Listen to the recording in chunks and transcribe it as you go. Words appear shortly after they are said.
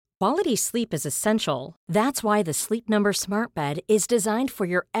Quality sleep is essential. That's why the Sleep Number Smart Bed is designed for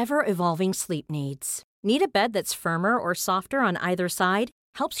your ever-evolving sleep needs. Need a bed that's firmer or softer on either side?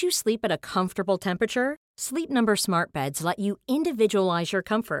 Helps you sleep at a comfortable temperature? Sleep Number Smart Beds let you individualize your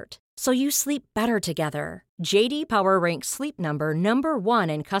comfort, so you sleep better together. J.D. Power ranks Sleep Number number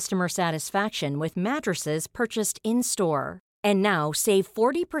 1 in customer satisfaction with mattresses purchased in-store. And now, save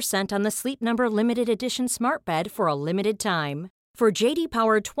 40% on the Sleep Number Limited Edition Smart Bed for a limited time. For J.D.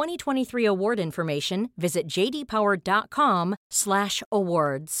 Power 2023 award information, visit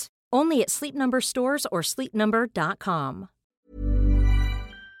jdpower.com/awards. Only at Sleep Number stores or sleepnumber.com.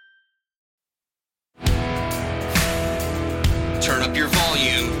 Turn up your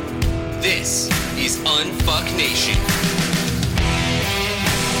volume. This is Unfuck Nation.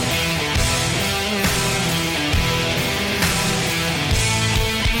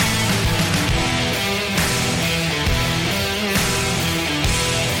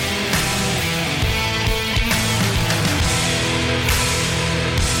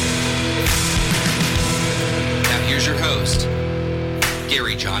 Here's your host,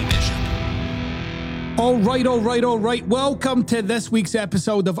 Gary John Bishop. All right. Welcome to this week's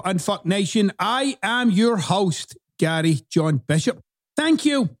episode of Unfuck Nation. I am your host, Gary John Bishop. Thank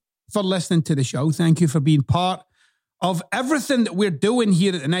you for listening to the show. Thank you for being part of everything that we're doing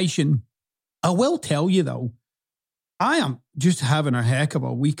here at the Nation. I will tell you, though, I am just having a heck of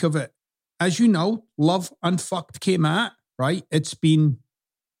a week of it. As you know, Love Unfucked came out, right? It's been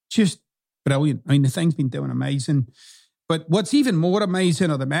just brilliant. I mean, the thing's been doing amazing. But what's even more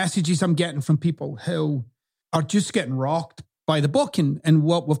amazing are the messages I'm getting from people who are just getting rocked by the book and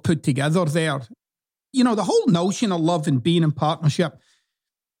what we've put together there. You know, the whole notion of love and being in partnership,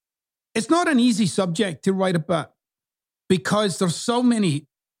 it's not an easy subject to write about because there's so many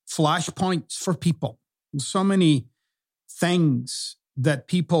flashpoints for people. There's so many things that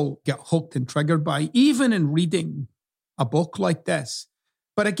people get hooked and triggered by, even in reading a book like this.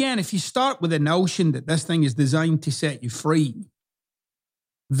 But again, if you start with the notion that this thing is designed to set you free,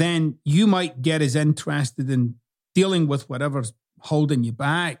 then you might get as interested in dealing with whatever's holding you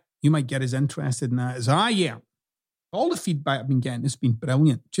back. You might get as interested in that as I am. All the feedback I've been getting has been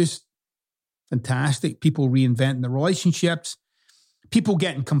brilliant, just fantastic. People reinventing their relationships, people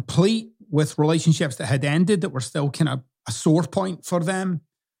getting complete with relationships that had ended that were still kind of a sore point for them,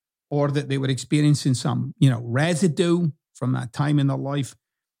 or that they were experiencing some, residue from that time in their life.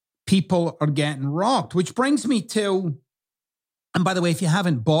 People are getting rocked, which brings me to, and by the way, if you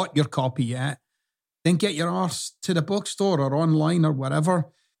haven't bought your copy yet, then get your arse to the bookstore or online or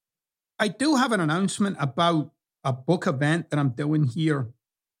whatever. I do have an announcement about a book event that I'm doing here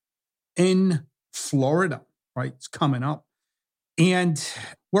in Florida, right? It's coming up. And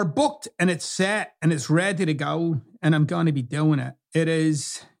we're booked and it's set and it's ready to go. And I'm going to be doing it. It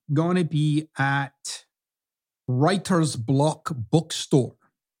is going to be at Writer's Block Bookstore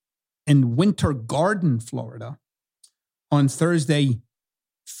in Winter Garden, Florida, on Thursday,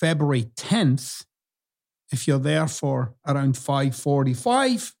 February 10th. If you're there for around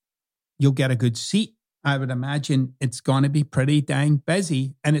 5:45, you'll get a good seat. I would imagine it's going to be pretty dang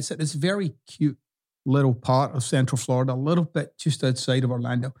busy. And it's at this very cute little part of Central Florida, a little bit just outside of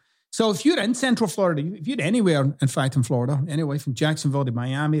Orlando. So if you're in Central Florida, if you're anywhere, in fact, in Florida, anyway, from Jacksonville to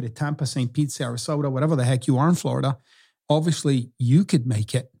Miami to Tampa, St. Pete, Sarasota, whatever the heck you are in Florida, obviously you could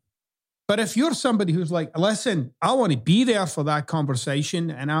make it. But if you're somebody who's like, listen, I want to be there for that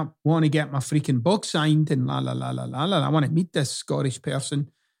conversation and I want to get my freaking book signed and I want to meet this Scottish person,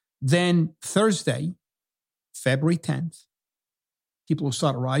 then Thursday, February 10th, people will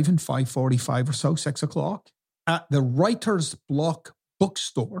start arriving 5:45 or so, 6 o'clock at the Writer's Block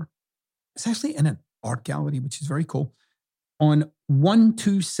Bookstore. It's actually in an art gallery, which is very cool, on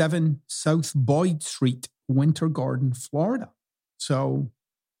 127 South Boyd Street, Winter Garden, Florida. So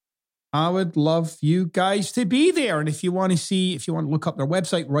I would love you guys to be there. And if you want to look up their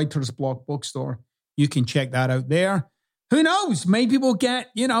website, Writer's Block Bookstore, you can check that out there. Who knows? Maybe we'll get,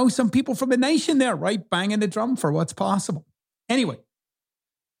 some people from the nation there, right? Banging the drum for what's possible. Anyway,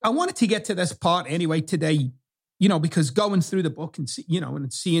 I wanted to get to this part anyway today, because going through the book and,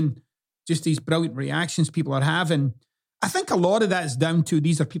 and seeing just these brilliant reactions people are having, I think a lot of that is down to,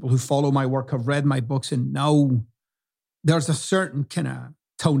 these are people who follow my work, have read my books and know there's a certain kind of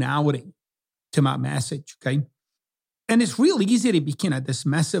tonality to my message, okay? And it's real easy to be kind of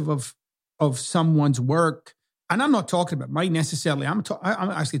dismissive of someone's work. And I'm not talking about mine necessarily. I'm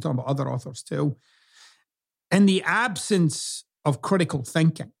actually talking about other authors too. In the absence of critical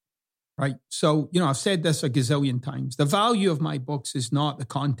thinking, right? So, I've said this a gazillion times. The value of my books is not the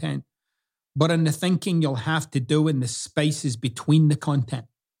content, but in the thinking you'll have to do in the spaces between the content.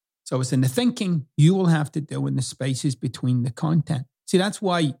 So it's in the thinking you will have to do in the spaces between the content. See, that's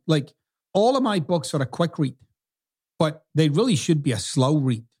why, like, all of my books are a quick read, but they really should be a slow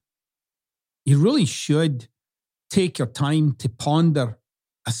read. You really should take your time to ponder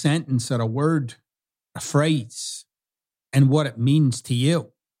a sentence or a word, a phrase, and what it means to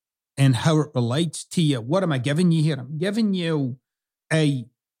you and how it relates to you. What am I giving you here? I'm giving you a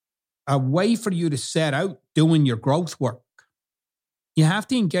way for you to set out doing your growth work. You have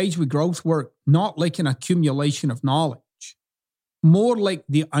to engage with growth work, not like an accumulation of knowledge, more like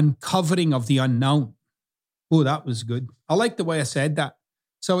the uncovering of the unknown. Oh, that was good. I like the way I said that.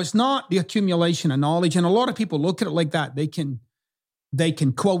 So it's not the accumulation of knowledge. And a lot of people look at it like that. They can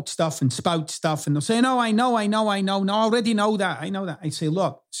quote stuff and spout stuff and they'll say, no, I know. No, I already know that. I know that. I say,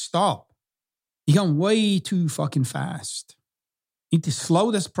 look, stop. You're going way too fucking fast. You need to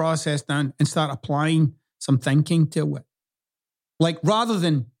slow this process down and start applying some thinking to it. Like, rather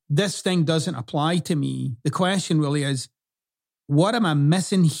than this thing doesn't apply to me, the question really is, what am I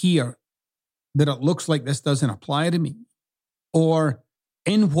missing here that it looks like this doesn't apply to me? Or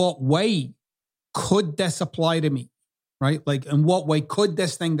in what way could this apply to me, right? Like, in what way could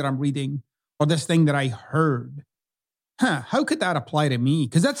this thing that I'm reading or this thing that I heard, how could that apply to me?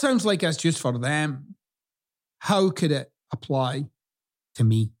 Because that sounds like it's just for them. How could it apply to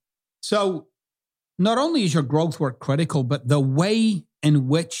me? So not only is your growth work critical, but the way in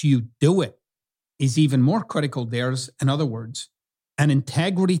which you do it is even more critical. There's, in other words, an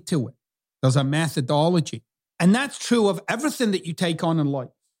integrity to it. There's a methodology. And that's true of everything that you take on in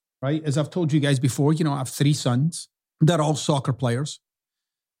life, right? As I've told you guys before, I have 3 sons. They're all soccer players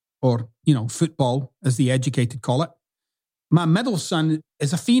or, football, as the educated call it. My middle son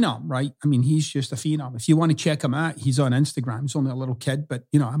is a phenom, right? I mean, he's just a phenom. If you want to check him out, he's on Instagram. He's only a little kid, but,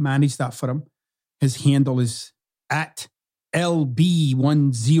 I manage that for him. His handle is at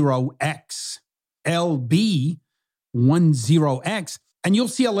LB10X. LB10X. And you'll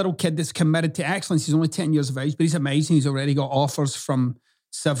see a little kid that's committed to excellence. He's only 10 years of age, but he's amazing. He's already got offers from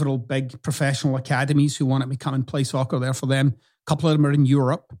several big professional academies who want to come and play soccer there for them. A couple of them are in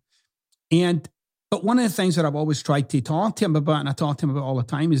Europe. But one of the things that I've always tried to talk to him about, and I talk to him about all the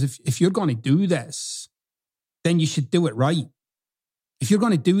time, is if you're going to do this, then you should do it right. If you're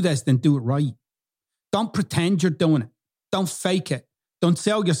going to do this, then do it right. Don't pretend you're doing it. Don't fake it. Don't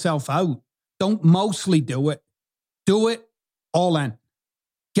sell yourself out. Don't mostly do it. Do it all in.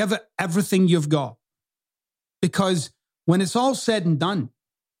 Give it everything you've got. Because when it's all said and done,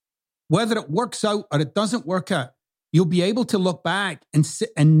 whether it works out or it doesn't work out, you'll be able to look back and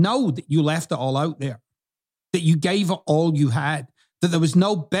know that you left it all out there, that you gave it all you had, that there was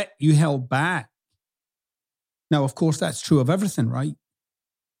no bit you held back. Now, of course, that's true of everything, right?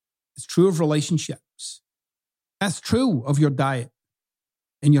 It's true of relationships. That's true of your diet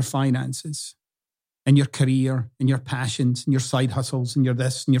and your finances and your career and your passions and your side hustles and your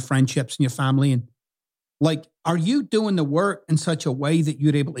this and your friendships and your family. And are you doing the work in such a way that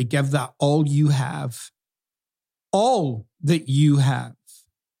you're able to give that all you have? All that you have,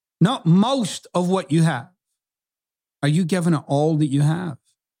 not most of what you have. Are you giving it all that you have?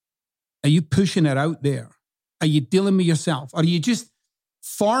 Are you pushing it out there? Are you dealing with yourself? Are you just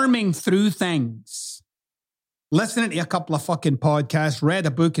farming through things? Listening to a couple of fucking podcasts, read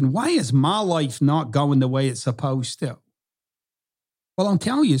a book, and why is my life not going the way it's supposed to? Well, I'll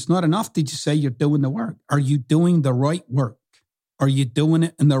tell you, it's not enough to just say you're doing the work. Are you doing the right work? Are you doing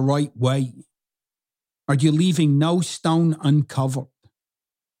it in the right way? Are you leaving no stone uncovered?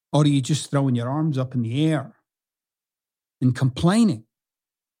 Or are you just throwing your arms up in the air and complaining,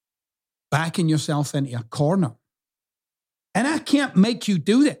 backing yourself into a corner? And I can't make you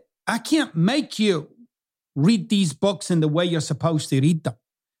do that. I can't make you read these books in the way you're supposed to read them.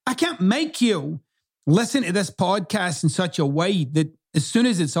 I can't make you listen to this podcast in such a way that as soon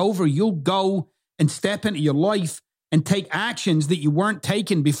as it's over, you'll go and step into your life and take actions that you weren't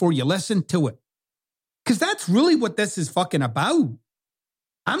taking before you listened to it. Because that's really what this is fucking about.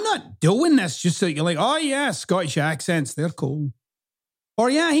 I'm not doing this just so you're like, oh yeah, Scottish accents, they're cool.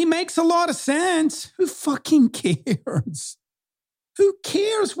 Or yeah, he makes a lot of sense. Who fucking cares? Who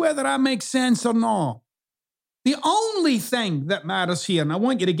cares whether I make sense or not? The only thing that matters here, and I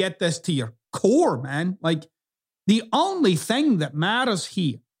want you to get this to your core, man. The only thing that matters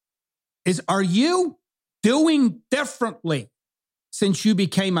here is, are you doing differently since you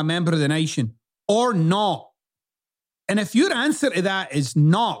became a member of the nation or not? And if your answer to that is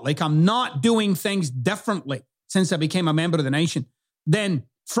not, I'm not doing things differently since I became a member of the nation, then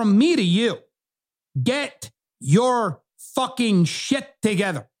from me to you, get your fucking shit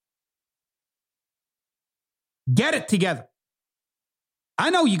together. Get it together. I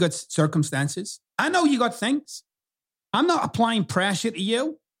know you got circumstances. I know you got things. I'm not applying pressure to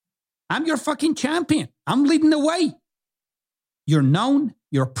you. I'm your fucking champion. I'm leading the way. You're known.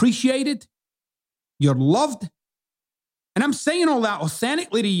 You're appreciated. You're loved. And I'm saying all that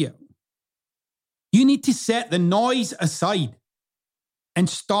authentically to you. You need to set the noise aside and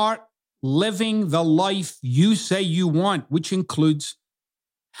start living the life you say you want, which includes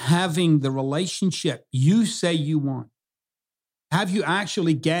having the relationship you say you want. Have you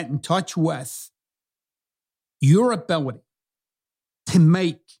actually get in touch with your ability to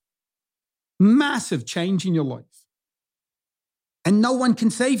make massive change in your life? And no one can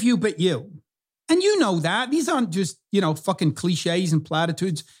save you but you. And you know that. These aren't just, fucking cliches and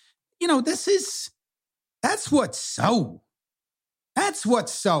platitudes. That's what's so. That's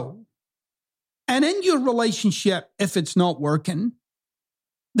what's so. And in your relationship, if it's not working,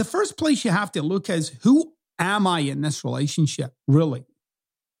 the first place you have to look is, who am I in this relationship, really?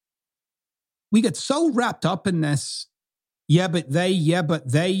 We get so wrapped up in this, but they,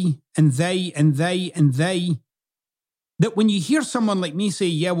 and they, that when you hear someone like me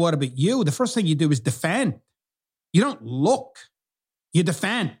say, what about you? The first thing you do is defend. You don't look, you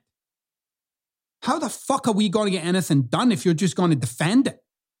defend. How the fuck are we going to get anything done if you're just going to defend it?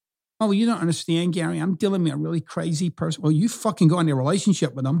 Oh, you don't understand, Gary. I'm dealing with a really crazy person. Well, you fucking go into a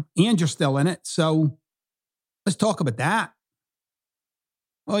relationship with them and you're still in it. So let's talk about that.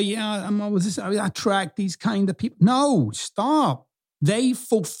 Oh, yeah, I attract these kind of people. No, stop. They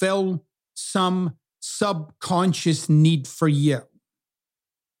fulfill some subconscious need for you.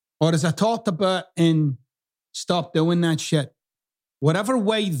 Or as I talked about in Stop Doing That Shit, whatever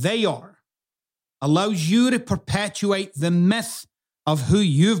way they are allows you to perpetuate the myth of who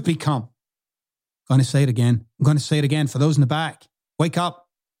you've become. I'm going to say it again for those in the back. Wake up.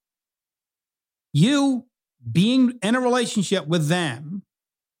 You being in a relationship with them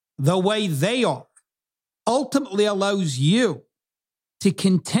the way they are ultimately allows you to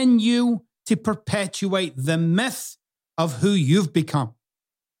continue to perpetuate the myth of who you've become.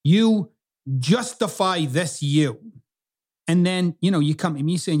 You justify this you. And then, you come to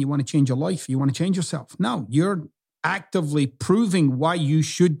me saying you want to change your life, you want to change yourself. No, you're actively proving why you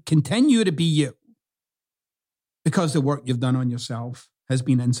should continue to be you. Because the work you've done on yourself has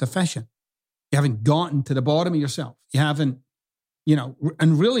been insufficient. You haven't gotten to the bottom of yourself. You haven't,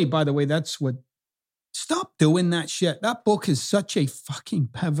 and really, by the way, that's what, stop doing that shit. That book is such a fucking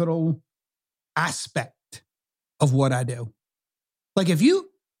pivotal aspect of what I do. Like, if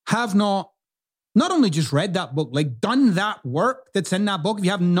you have not only just read that book, like done that work that's in that book, if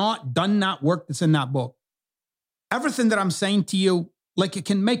you have not done that work that's in that book, everything that I'm saying to you, like, it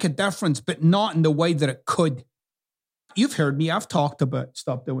can make a difference, but not in the way that it could. You've heard me. I've talked about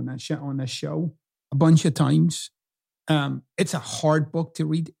Stop Doing That Shit on this show a bunch of times. It's a hard book to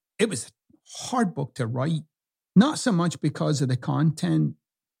read. It was a hard book to write. Not so much because of the content.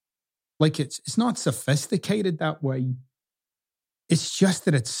 Like, it's not sophisticated that way. It's just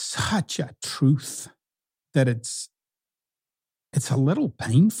that it's such a truth that it's a little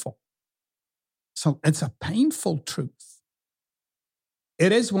painful. So it's a painful truth.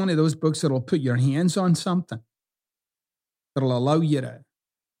 It is one of those books that'll put your hands on something. That'll allow you to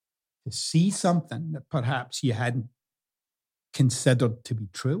see something that perhaps you hadn't considered to be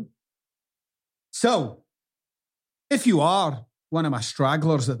true. So, if you are one of my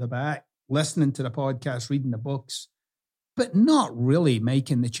stragglers at the back, listening to the podcast, reading the books, but not really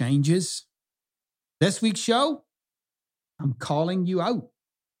making the changes, this week's show, I'm calling you out.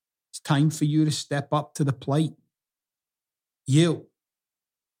 It's time for you to step up to the plate. You.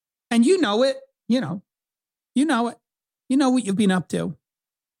 And you know it, you know it. You know what you've been up to.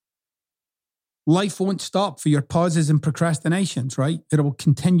 Life won't stop for your pauses and procrastinations, right? It will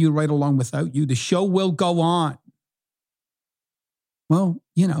continue right along without you. The show will go on. Well,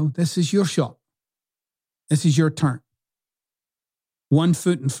 this is your shot. This is your turn. One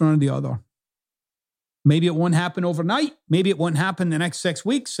foot in front of the other. Maybe it won't happen overnight. Maybe it won't happen the next 6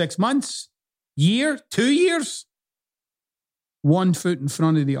 weeks, 6 months, year, 2 years. One foot in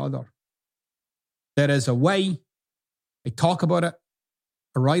front of the other. There is a way. I talk about it.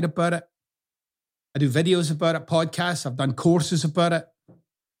 I write about it. I do videos about it, podcasts. I've done courses about it.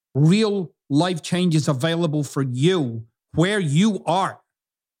 Real life changes available for you where you are.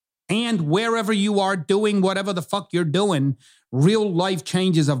 And wherever you are doing whatever the fuck you're doing, real life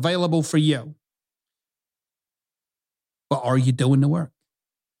changes available for you. But are you doing the work?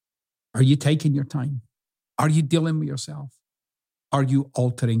 Are you taking your time? Are you dealing with yourself? Are you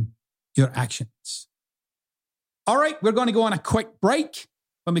altering your actions? All right, we're going to go on a quick break.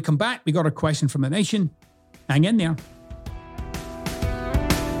 When we come back, we got a question from the nation. Hang in there.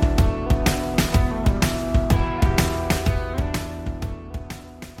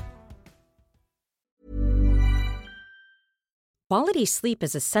 Quality sleep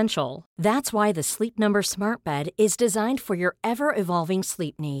is essential. That's why the Sleep Number Smart Bed is designed for your ever-evolving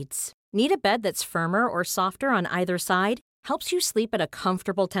sleep needs. Need a bed that's firmer or softer on either side? Helps you sleep at a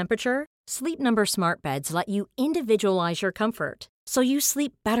comfortable temperature? Sleep Number Smart Beds let you individualize your comfort, so you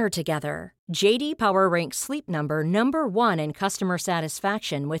sleep better together. J.D. Power ranks Sleep Number number 1 in customer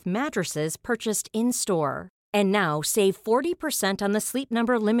satisfaction with mattresses purchased in-store. And now, save 40% on the Sleep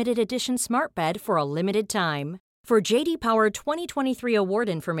Number Limited Edition Smart Bed for a limited time. For J.D. Power 2023 award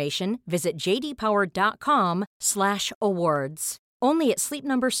information, visit jdpower.com/awards. Only at Sleep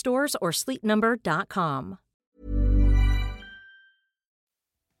Number stores or sleepnumber.com.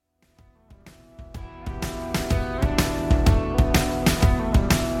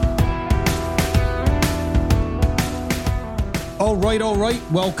 All right.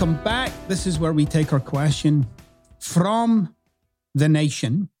 Welcome back. This is where we take our question from the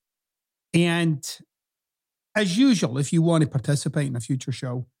nation. And as usual, if you want to participate in a future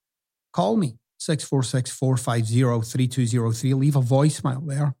show, call me, 646-450-3203. Leave a voicemail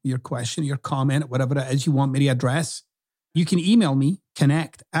there, your question, your comment, whatever it is you want me to address. You can email me,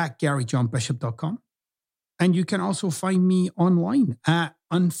 connect@GaryJohnBishop.com. And you can also find me online at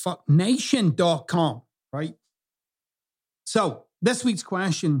unfucknation.com, right? So this week's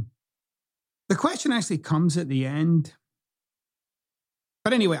question, the question actually comes at the end.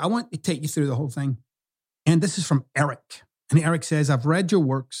 But anyway, I want to take you through the whole thing. And this is from Eric. And Eric says, I've read your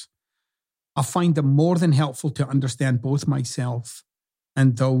works. I find them more than helpful to understand both myself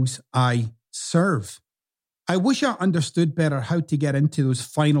and those I serve. I wish I understood better how to get into those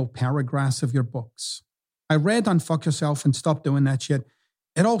final paragraphs of your books. I read Unfuck Yourself and stopped doing that shit.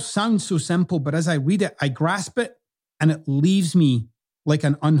 It all sounds so simple, but as I read it, I grasp it and it leaves me like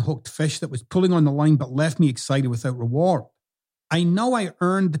an unhooked fish that was pulling on the line but left me excited without reward. I know I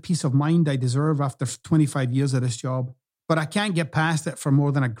earned the peace of mind I deserve after 25 years of this job, but I can't get past it for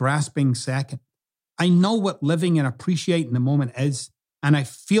more than a grasping second. I know what living and appreciating the moment is, and I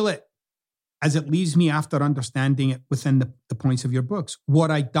feel it as it leaves me after understanding it within the points of your books.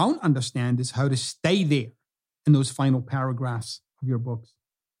 What I don't understand is how to stay there in those final paragraphs of your books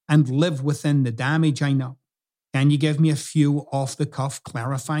and live within the damage I know. Can you give me a few off-the-cuff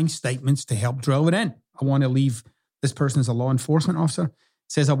clarifying statements to help drill it in? I want to leave. This person is a law enforcement officer.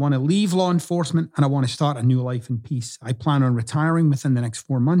 Says, I want to leave law enforcement and I want to start a new life in peace. I plan on retiring within the next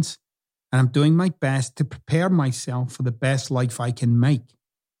 4 months and I'm doing my best to prepare myself for the best life I can make.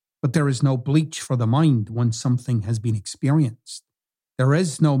 But there is no bleach for the mind once something has been experienced. There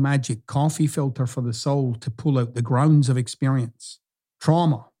is no magic coffee filter for the soul to pull out the grounds of experience.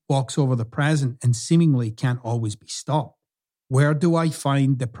 Trauma walks over the present and seemingly can't always be stopped. Where do I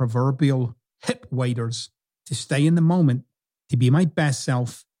find the proverbial hip waders to stay in the moment, to be my best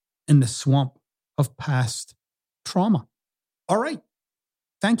self in the swamp of past trauma? All right.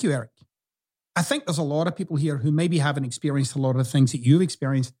 Thank you, Eric. I think there's a lot of people here who maybe haven't experienced a lot of the things that you've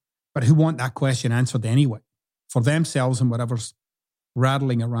experienced, but who want that question answered anyway for themselves and whatever's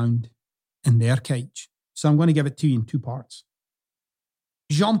rattling around in their cage. So I'm going to give it to you in 2 parts.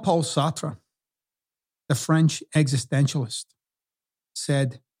 Jean-Paul Sartre, the French existentialist,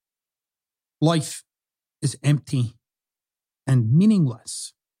 said, life is empty and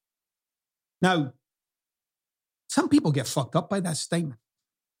meaningless. Now, some people get fucked up by that statement.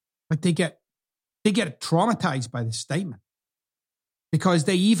 Like they get traumatized by the statement because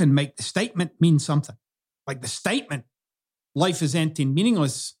they even make the statement mean something. Like the statement, life is empty and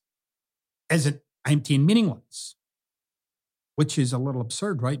meaningless, isn't empty and meaningless, which is a little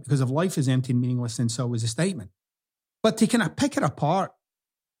absurd, right? Because if life is empty and meaningless, then so is a statement. But to kind of pick it apart,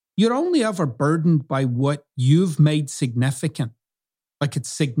 you're only ever burdened by what you've made significant. Like it's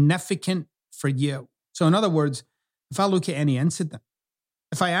significant for you. So in other words, if I look at any incident,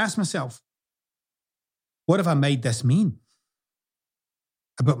 if I ask myself, what have I made this mean?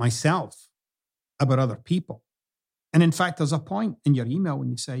 About myself, about other people. And in fact, there's a point in your email when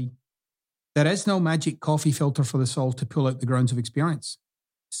you say, there is no magic coffee filter for the soul to pull out the grounds of experience.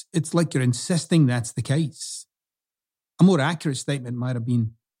 It's like you're insisting that's the case. A more accurate statement might have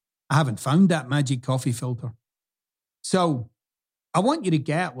been, I haven't found that magic coffee filter. So I want you to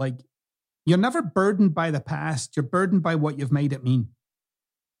get you're never burdened by the past. You're burdened by what you've made it mean.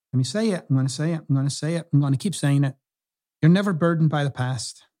 Let me say it. I'm going to say it. I'm going to say it. I'm going to keep saying it. You're never burdened by the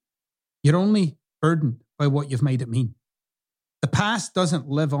past. You're only burdened by what you've made it mean. The past doesn't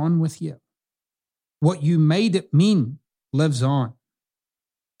live on with you. What you made it mean lives on.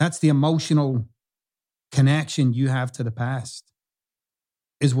 That's the emotional connection you have to the past,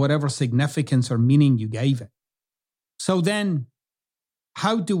 is whatever significance or meaning you gave it. So then,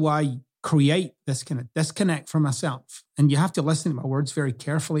 how do I create this kind of disconnect from myself, and you have to listen to my words very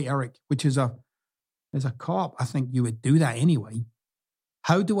carefully, Eric, which is as a cop, I think you would do that anyway.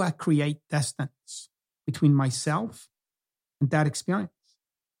 How do I create distance between myself and that experience?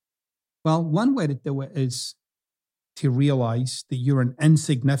 Well, one way to do it is to realize that you're an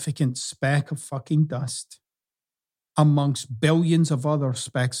insignificant speck of fucking dust amongst billions of other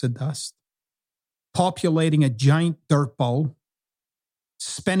specks of dust, populating a giant dirt ball,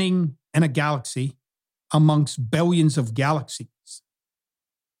 spinning in a galaxy amongst billions of galaxies.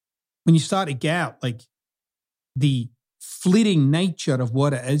 When you start to get like the fleeting nature of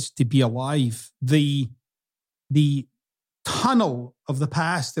what it is to be alive, the tunnel of the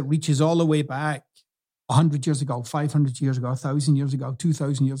past that reaches all the way back 100 years ago, 500 years ago, 1,000 years ago,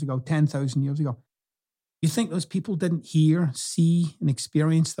 2,000 years ago, 10,000 years ago. You think those people didn't hear, see, and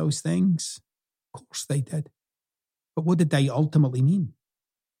experience those things? Of course they did. But what did they ultimately mean?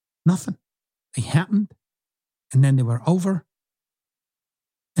 Nothing. They happened, and then they were over,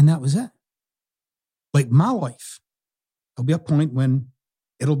 and that was it. Like my life, there'll be a point when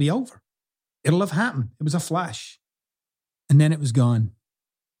it'll be over. It'll have happened. It was a flash, and then it was gone.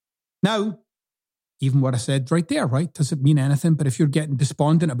 Now, even what I said right there, right? Doesn't mean anything, but if you're getting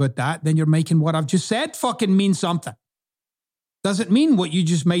despondent about that, then you're making what I've just said fucking mean something. Doesn't mean what you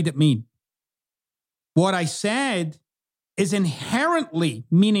just made it mean. What I said is inherently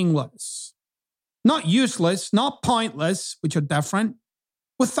meaningless. Not useless, not pointless, which are different,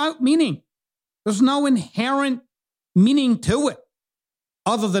 without meaning. There's no inherent meaning to it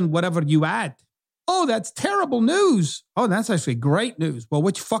other than whatever you add. Oh, that's terrible news. Oh, that's actually great news. Well,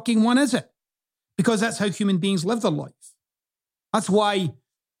 which fucking one is it? Because that's how human beings live their life. That's why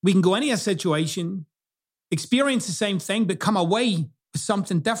we can go into a situation, experience the same thing, but come away with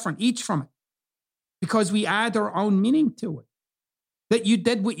something different, each from it. Because we add our own meaning to it. That you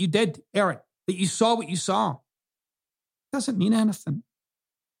did what you did, Eric. That you saw what you saw. Doesn't mean anything.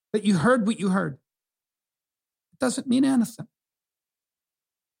 That you heard what you heard. It doesn't mean anything.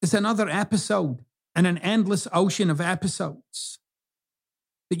 It's another episode in an endless ocean of episodes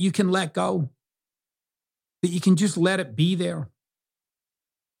that you can let go. That you can just let it be there.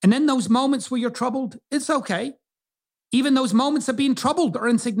 And in those moments where you're troubled, it's okay. Even those moments of being troubled are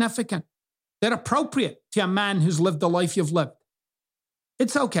insignificant. They're appropriate to a man who's lived the life you've lived.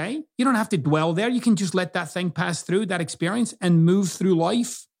 It's okay. You don't have to dwell there. You can just let that thing pass through, that experience, and move through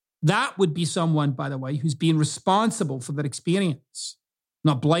life. That would be someone, by the way, who's being responsible for that experience.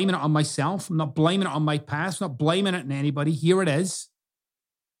 I'm not blaming it on myself. I'm not blaming it on my past. I'm not blaming it on anybody. Here it is.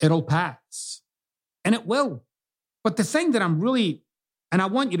 It'll pass. And it will. But the thing that I'm really, and I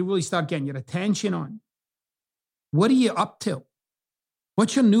want you to really start getting your attention on, what are you up to?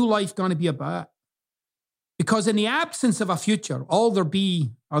 What's your new life going to be about? Because in the absence of a future, all there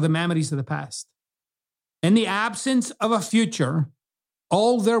be are the memories of the past. In the absence of a future,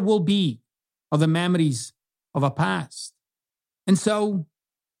 all there will be are the memories of a past. And so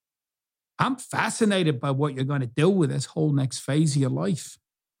I'm fascinated by what you're going to do with this whole next phase of your life,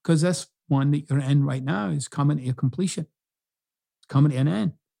 because this one that you're in right now is coming to a completion. It's coming to an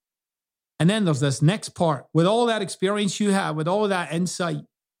end. And then there's this next part with all that experience you have, with all of that insight.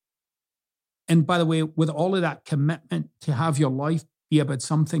 And by the way, with all of that commitment to have your life be about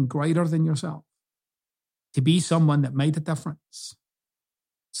something greater than yourself, to be someone that made a difference.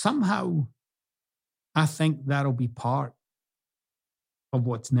 Somehow, I think that'll be part of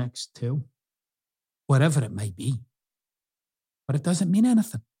what's next too, whatever it may be. But it doesn't mean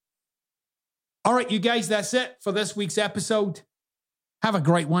anything. All right, you guys, that's it for this week's episode. Have a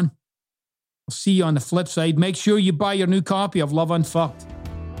great one. I'll see you on the flip side. Make sure you buy your new copy of Love Unfucked.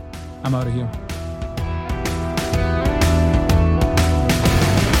 I'm out of here.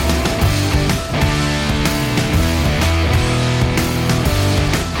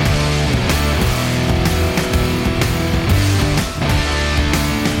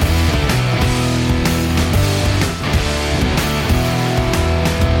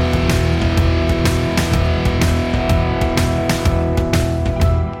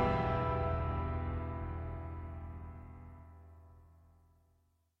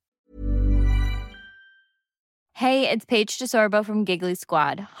 Hey, it's Paige DeSorbo from Giggly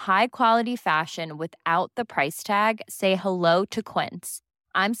Squad. High quality fashion without the price tag. Say hello to Quince.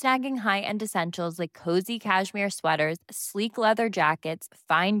 I'm snagging high-end essentials like cozy cashmere sweaters, sleek leather jackets,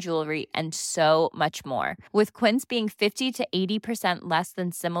 fine jewelry, and so much more. With Quince being 50 to 80% less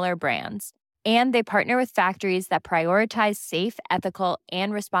than similar brands. And they partner with factories that prioritize safe, ethical,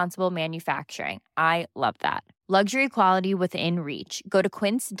 and responsible manufacturing. I love that. Luxury quality within reach. Go to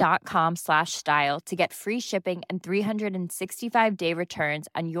quince.com/style to get free shipping and 365-day returns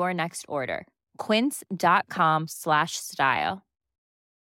on your next order. Quince.com/style.